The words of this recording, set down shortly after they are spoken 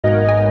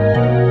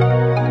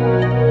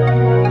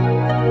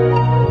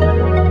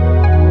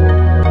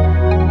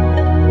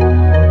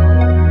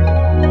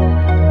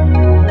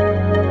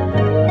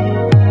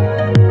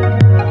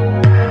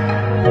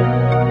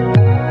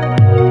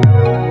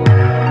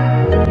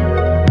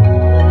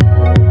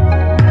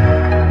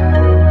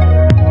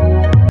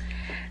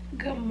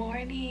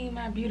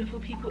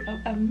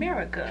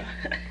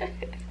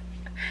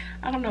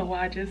I don't know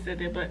why I just said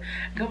that, but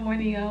good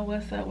morning, y'all.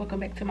 What's up? Welcome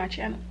back to my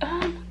channel.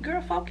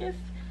 Girl, focus.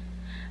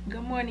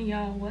 Good morning,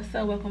 y'all. What's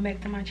up? Welcome back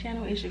to my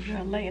channel. It's your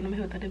girl Lay, and I'm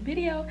here with another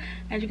video.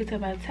 As you can tell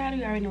by the title,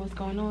 you already know what's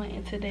going on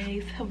in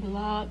today's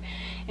vlog.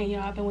 And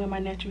y'all, I've been wearing my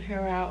natural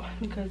hair out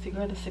because the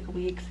girl is sick of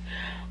wigs.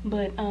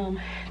 But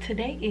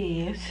today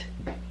is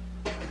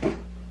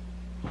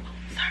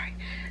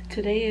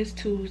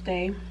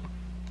Tuesday,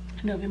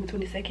 November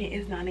 22nd.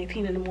 It's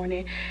 9:18 in the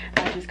morning.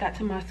 I just got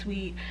to my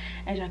suite.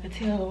 As y'all can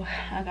tell,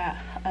 I got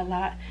a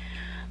lot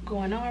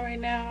going on right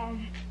now.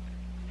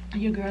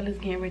 Your girl is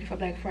getting ready for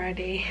Black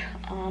Friday.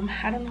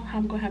 I don't know how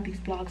I'm gonna have these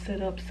vlogs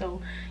set up,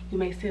 so you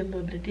may see a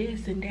little bit of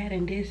this and that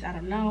and this. I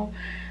don't know.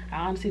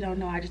 I honestly don't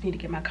know. I just need to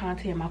get my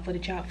content, my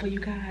footage out for you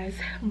guys.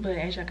 But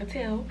as y'all can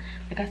tell,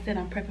 like I said,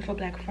 I'm prepping for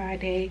Black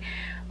Friday.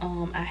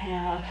 I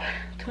have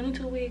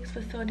 22 wigs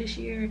for sale this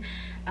year.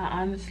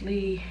 I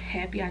honestly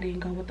happy I didn't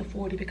go with the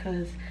 40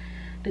 because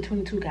the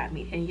 22 got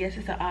me. And yes,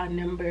 it's an odd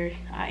number.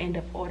 I end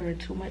up ordering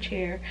too much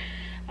hair.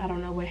 I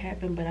don't know what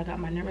happened, but I got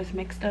my numbers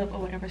mixed up or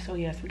whatever. So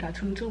yes, we got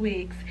 22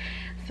 wigs.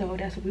 So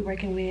that's what we're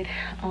working with.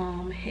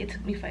 It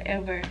took me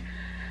forever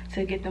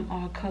to get them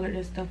all colored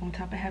and stuff, on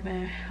top of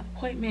having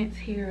appointments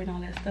here and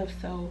all that stuff.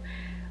 So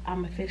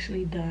I'm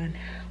officially done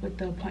with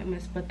the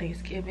appointments for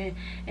Thanksgiving,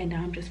 and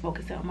now I'm just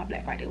focusing on my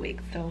Black Friday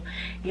wigs. So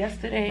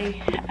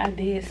yesterday I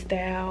did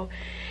style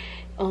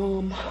 4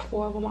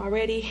 of them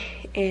already,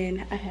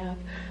 and I have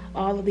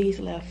all of these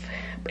left,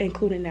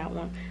 including that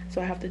one.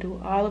 So I have to do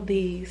all of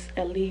these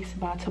at least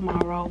by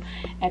tomorrow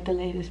at the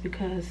latest,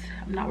 because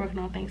I'm not working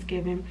on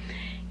Thanksgiving,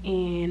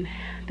 and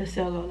the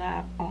sale go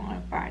live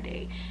on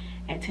Friday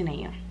at 10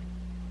 a.m.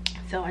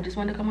 So I just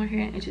wanted to come on here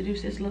and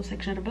introduce this little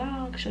section of the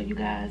vlog, show you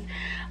guys.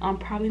 I'm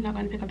probably not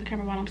going to pick up the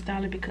camera while I'm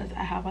styling because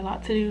I have a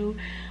lot to do,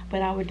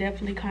 but I would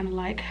definitely kind of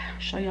like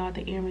show y'all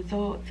the end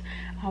results.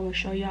 I will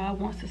show y'all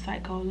once the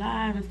site go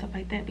live and stuff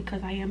like that,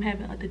 because I am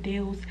having other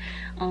deals.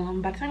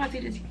 By the time I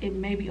see this, it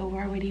may be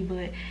over already,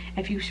 but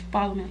if you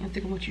follow me on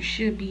Instagram, what you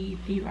should be,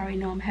 you already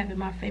know I'm having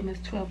my famous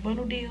 12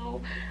 bundle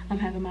deal. I'm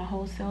having my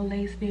wholesale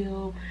lace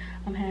deal.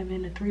 I'm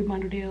having a 3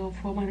 bundle deal,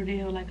 4 bundle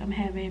deal. Like, I'm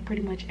having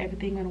pretty much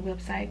everything on the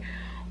website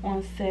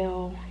on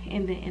sale.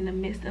 And then in the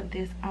midst of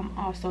this, I'm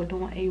also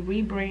doing a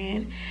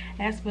rebrand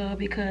as well,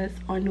 because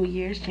on New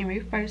Year's,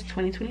 January 1st,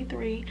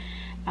 2023,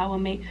 I will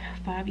make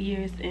 5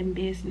 years in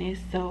business.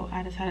 So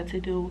I decided to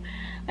do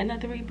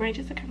another rebrand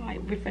just to kind of like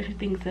refresh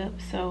things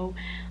up. So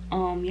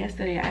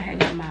yesterday I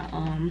had got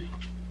my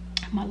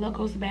my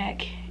logos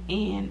back,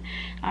 and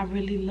I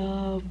really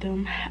love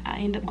them. I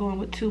ended up going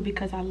with 2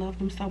 because I love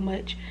them so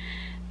much.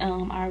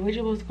 I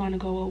originally was going to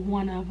go with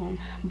 1 of them,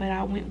 but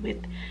I went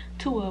with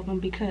 2 of them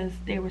because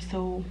they were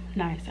so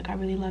nice. Like, I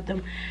really love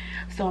them.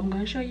 So I'm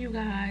going to show you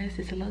guys.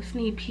 It's a little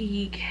sneak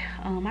peek.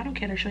 I don't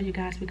care to show you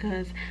guys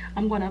because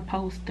I'm going to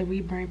post the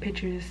rebrand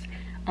pictures.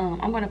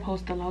 I'm going to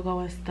post the logo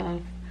and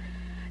stuff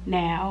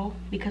now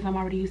because I'm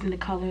already using the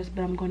colors,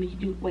 but I'm going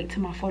to wait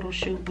till my photo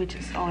shoot, which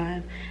is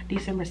on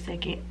December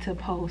 2nd, to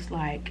post.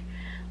 Like,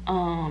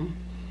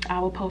 I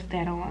will post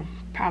that on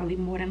probably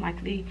more than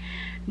likely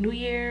New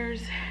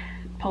Year's.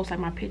 Post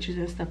like my pictures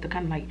and stuff to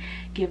kind of like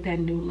give that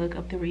new look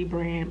of the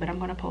rebrand. But I'm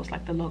gonna post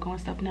like the logo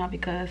and stuff now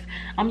because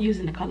I'm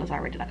using the colors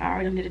already. Like, I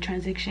already did a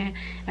transition.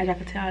 As I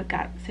could tell, I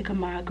got sick of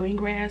my green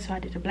grass, so I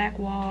did the black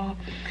wall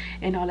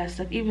and all that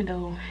stuff, even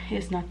though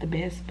it's not the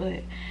best,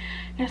 but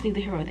that's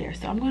neither here or there.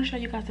 So I'm going to show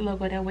you guys the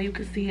logo, that way you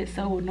can see it.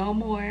 So no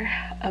more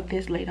of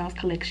this AH-LAY-JAH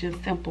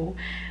collection simple.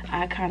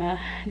 I kind of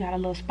got a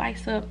little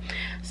spice up.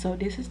 So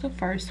this is the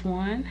first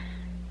one.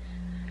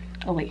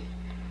 Oh wait,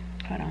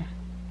 hold on.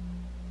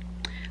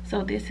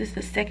 So this is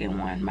the second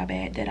one, my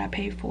bad, that I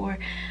paid for.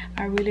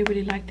 I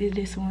really liked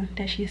this one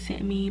that she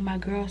sent me. My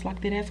girls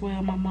liked it as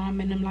well. My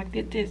mom and them liked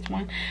it, this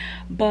one.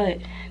 But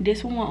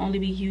this one will only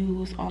be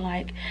used on,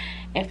 like,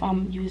 if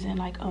I'm using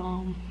like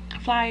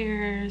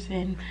flyers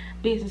and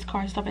business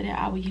cards, stuff like that,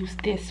 I would use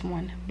this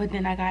one. But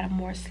then I got a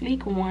more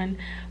sleek one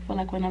for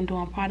like when I'm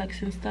doing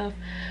products and stuff,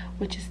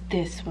 which is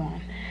this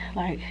one.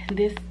 Like,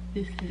 this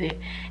is it.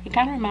 It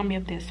kind of reminds me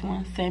of this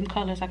one. Same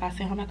colors, like I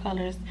said, on my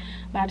colors,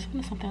 but I just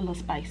wanted something a little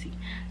spicy.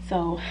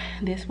 So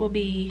this will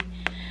be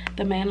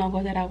the main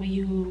logo that I would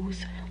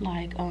use,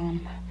 like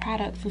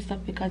products and stuff,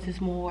 because it's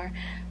more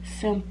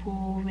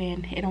simple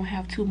and it don't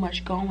have too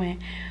much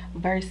going,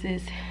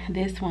 versus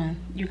this one,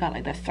 you got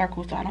like that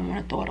circle, so I don't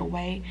want to throw it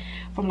away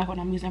from like when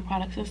I'm using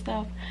products and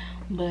stuff.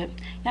 But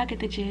y'all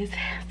get the gist.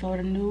 So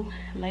the new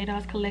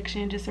AH-LAY-JAH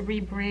collection, just a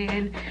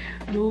rebrand,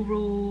 new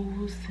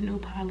rules, new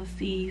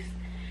policies,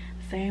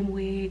 same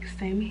wig,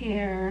 same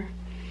hair,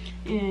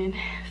 and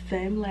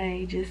same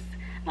lay, just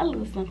a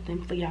little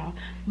something for y'all.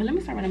 But let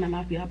me start running my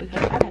mouth, y'all,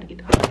 because I gotta get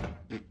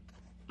the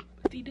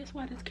see, this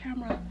why this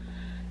camera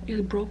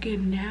is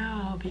broken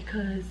now,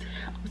 because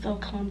I'm so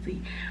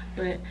clumsy.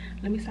 But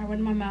let me start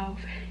running my mouth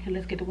and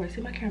let's get to work.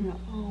 See my camera.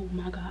 Oh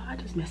my god, I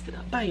just messed it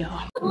up. Bye,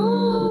 y'all.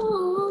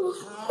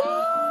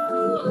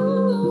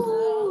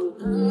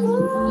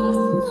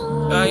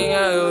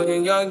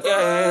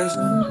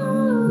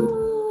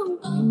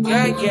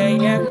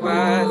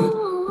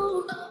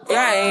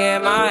 Yeah,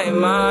 in my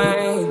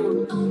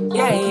mind.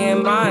 Yeah,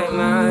 in my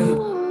mind.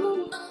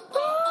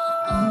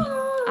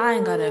 I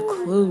ain't got a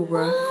clue,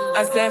 bro.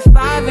 I said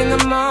 5 in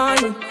the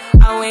morning.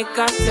 I wake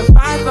up to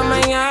 5 for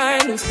my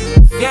earnings.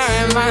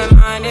 Yeah, in my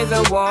mind is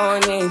a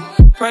warning.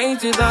 Pray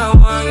to the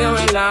one you're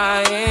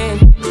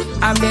relying.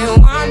 I've been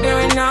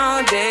wandering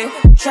all day.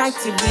 Tried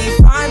to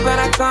be fine, but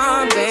I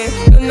can't be.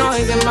 The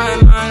noise in my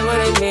mind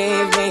wouldn't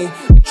leave me.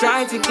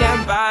 Tried to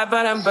get by,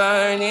 but I'm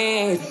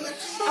burning.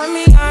 I'm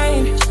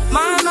behind,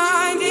 my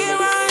mind it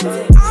runs.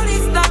 All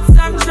these thoughts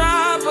have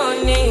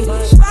troubled me.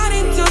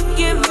 Fighting to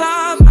give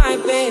up my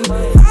pain.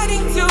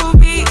 Fighting to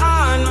be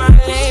on my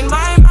lane.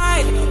 My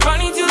mind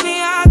running to the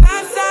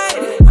other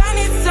side. When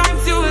it's time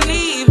to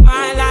leave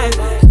my life,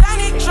 then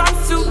it tries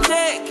to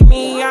take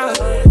me out.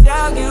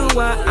 Tell you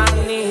what I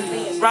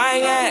need.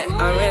 Right, yeah,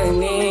 I really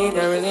need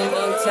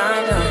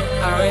time now.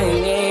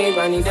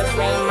 I need to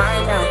free my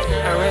mind.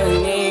 I really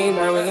need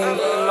my love.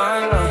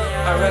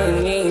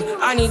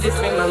 I need to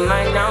free my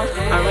mind now.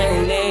 I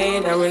really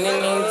need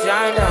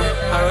time now.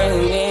 I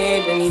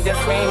need to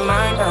free my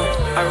mind.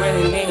 I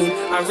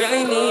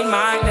really need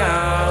my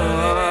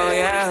now,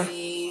 yeah.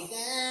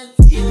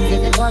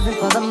 If it wasn't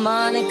for the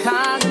money,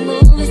 cars, and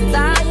movie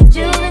stars, and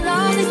jewelry, and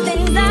all these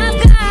things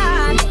I've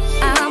got,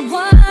 I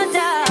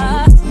wonder,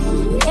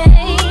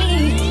 hey,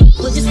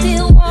 would you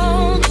still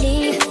want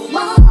me?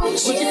 Would you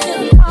still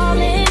be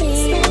calling me?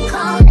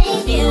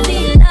 Still be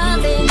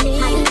loving me?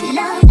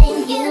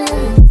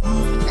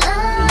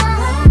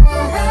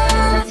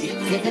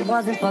 If it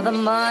wasn't for the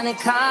money,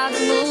 cars,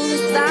 and movie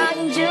stars,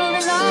 and jewelry,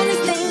 and all these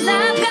things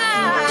I've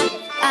got,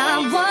 I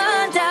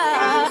wonder,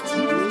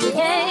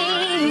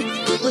 hey,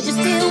 would you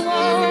still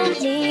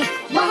want me?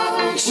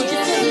 Would you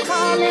still be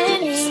calling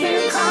me?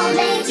 Still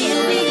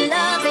be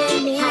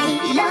loving me? I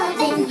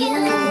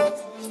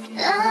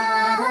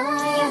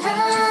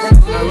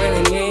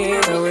really need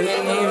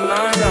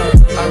my love.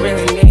 I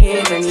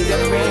need to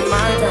free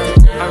my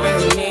mind. I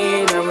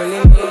need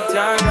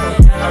time.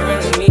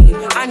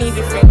 I need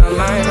to free my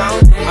mind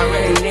out. I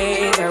really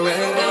need time.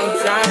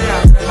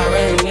 I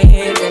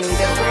need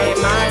to free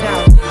my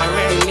mind. I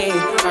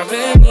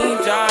really need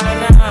time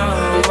now.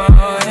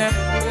 Oh, yeah.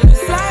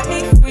 Just let me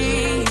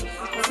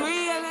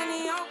free and let me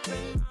open.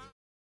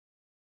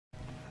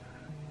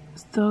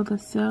 So the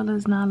sale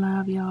is not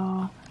live,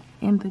 y'all,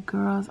 and the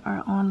girls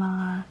are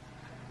online.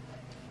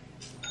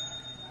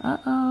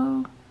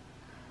 Uh-oh,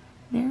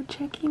 they're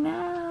checking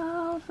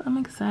out. I'm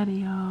excited,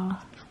 y'all.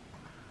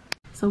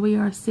 So we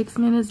are 6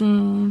 minutes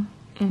in,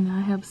 and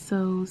I have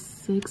sold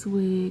 6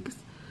 wigs,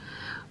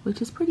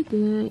 which is pretty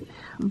good,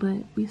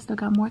 but we still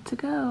got more to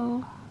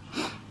go.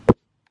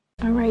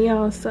 All right,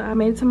 y'all, so I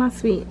made it to my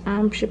suite.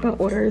 I'm shipping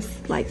orders.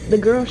 Like, the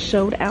girls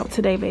showed out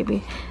today,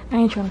 baby. I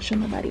ain't trying to show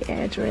nobody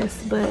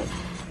address, but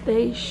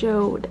they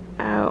showed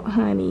out,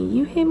 honey.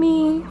 You hear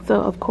me?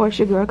 So of course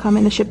your girl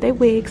coming to ship their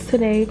wigs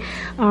today.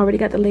 I already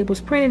got the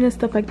labels printed and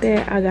stuff like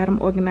that. I got them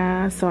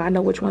organized, so I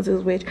know which ones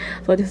is which.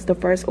 So this is the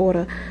first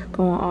order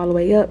going all the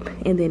way up,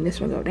 and then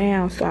this one go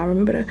down. So I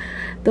remember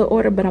the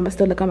order, but I'm gonna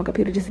still look on my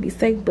computer just to be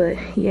safe. But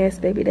yes,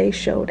 baby, they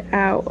showed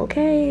out.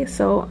 Okay,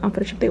 so I'm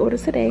gonna ship their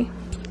orders today.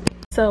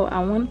 So I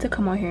wanted to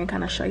come on here and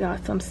kind of show y'all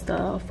some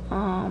stuff.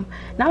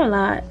 Not a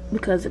lot,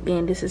 because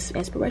again, this is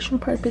inspirational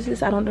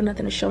purposes. I don't do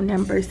nothing to show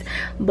numbers,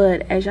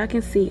 but as y'all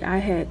can see, I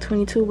had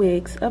 22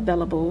 wigs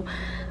available.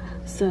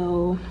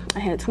 So I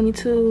had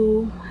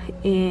 22,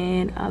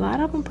 and a lot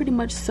of them pretty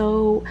much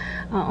sold.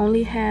 I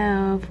only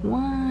have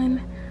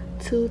 1,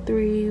 2,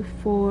 3,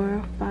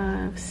 4,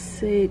 5,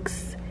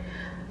 6,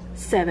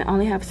 7. I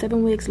only have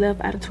 7 wigs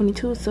left out of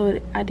 22,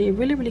 so I did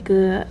really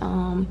good.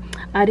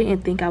 I didn't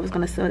think I was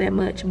gonna sell that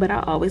much, but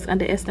I always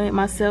underestimate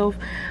myself,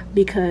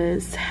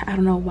 because I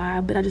don't know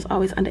why, but I just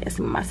always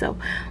underestimate myself.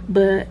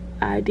 But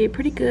I did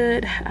pretty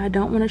good. I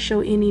don't want to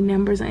show any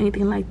numbers or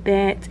anything like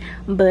that,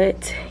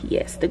 but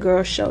yes, the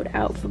girl showed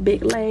out for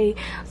Big Lay.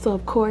 So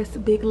of course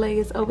Big Lay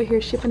is over here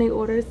shipping their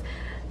orders,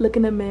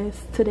 looking a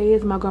mess. Today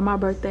is my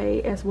grandma's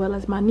birthday, as well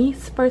as my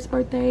niece's first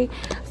birthday,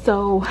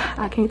 so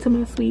I came to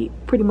my suite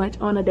pretty much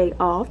on a day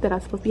off that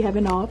I'm supposed to be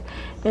having off,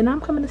 and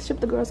I'm coming to ship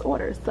the girls'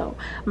 orders. So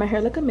my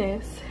hair look a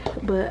mess,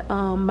 but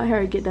my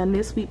hair get done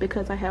this week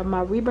because I have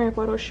my rebrand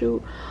photo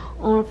shoot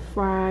on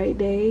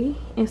Friday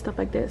and stuff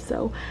like that.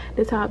 So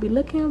that's how I'll be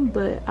looking,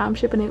 but I'm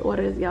shipping their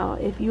orders, y'all.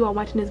 If you are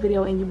watching this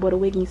video and you bought a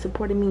wig and you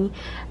supported me,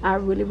 I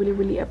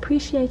really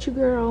appreciate you,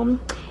 girl.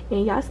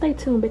 And y'all stay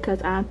tuned,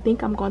 because I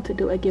think I'm going to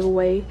do a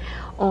giveaway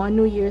on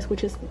New Year's,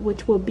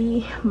 which will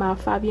be my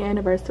 5-year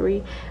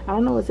anniversary. I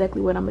don't know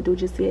exactly what I'm gonna do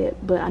just yet,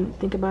 but I need to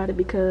think about it,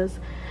 because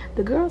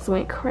the girls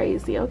went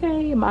crazy.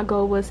 Okay, my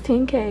goal was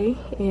 10K,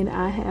 and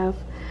I have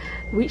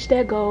reached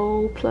that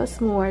goal plus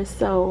more,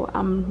 so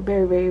I'm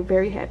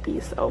very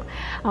happy. So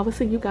I will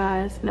see you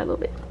guys in a little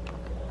bit.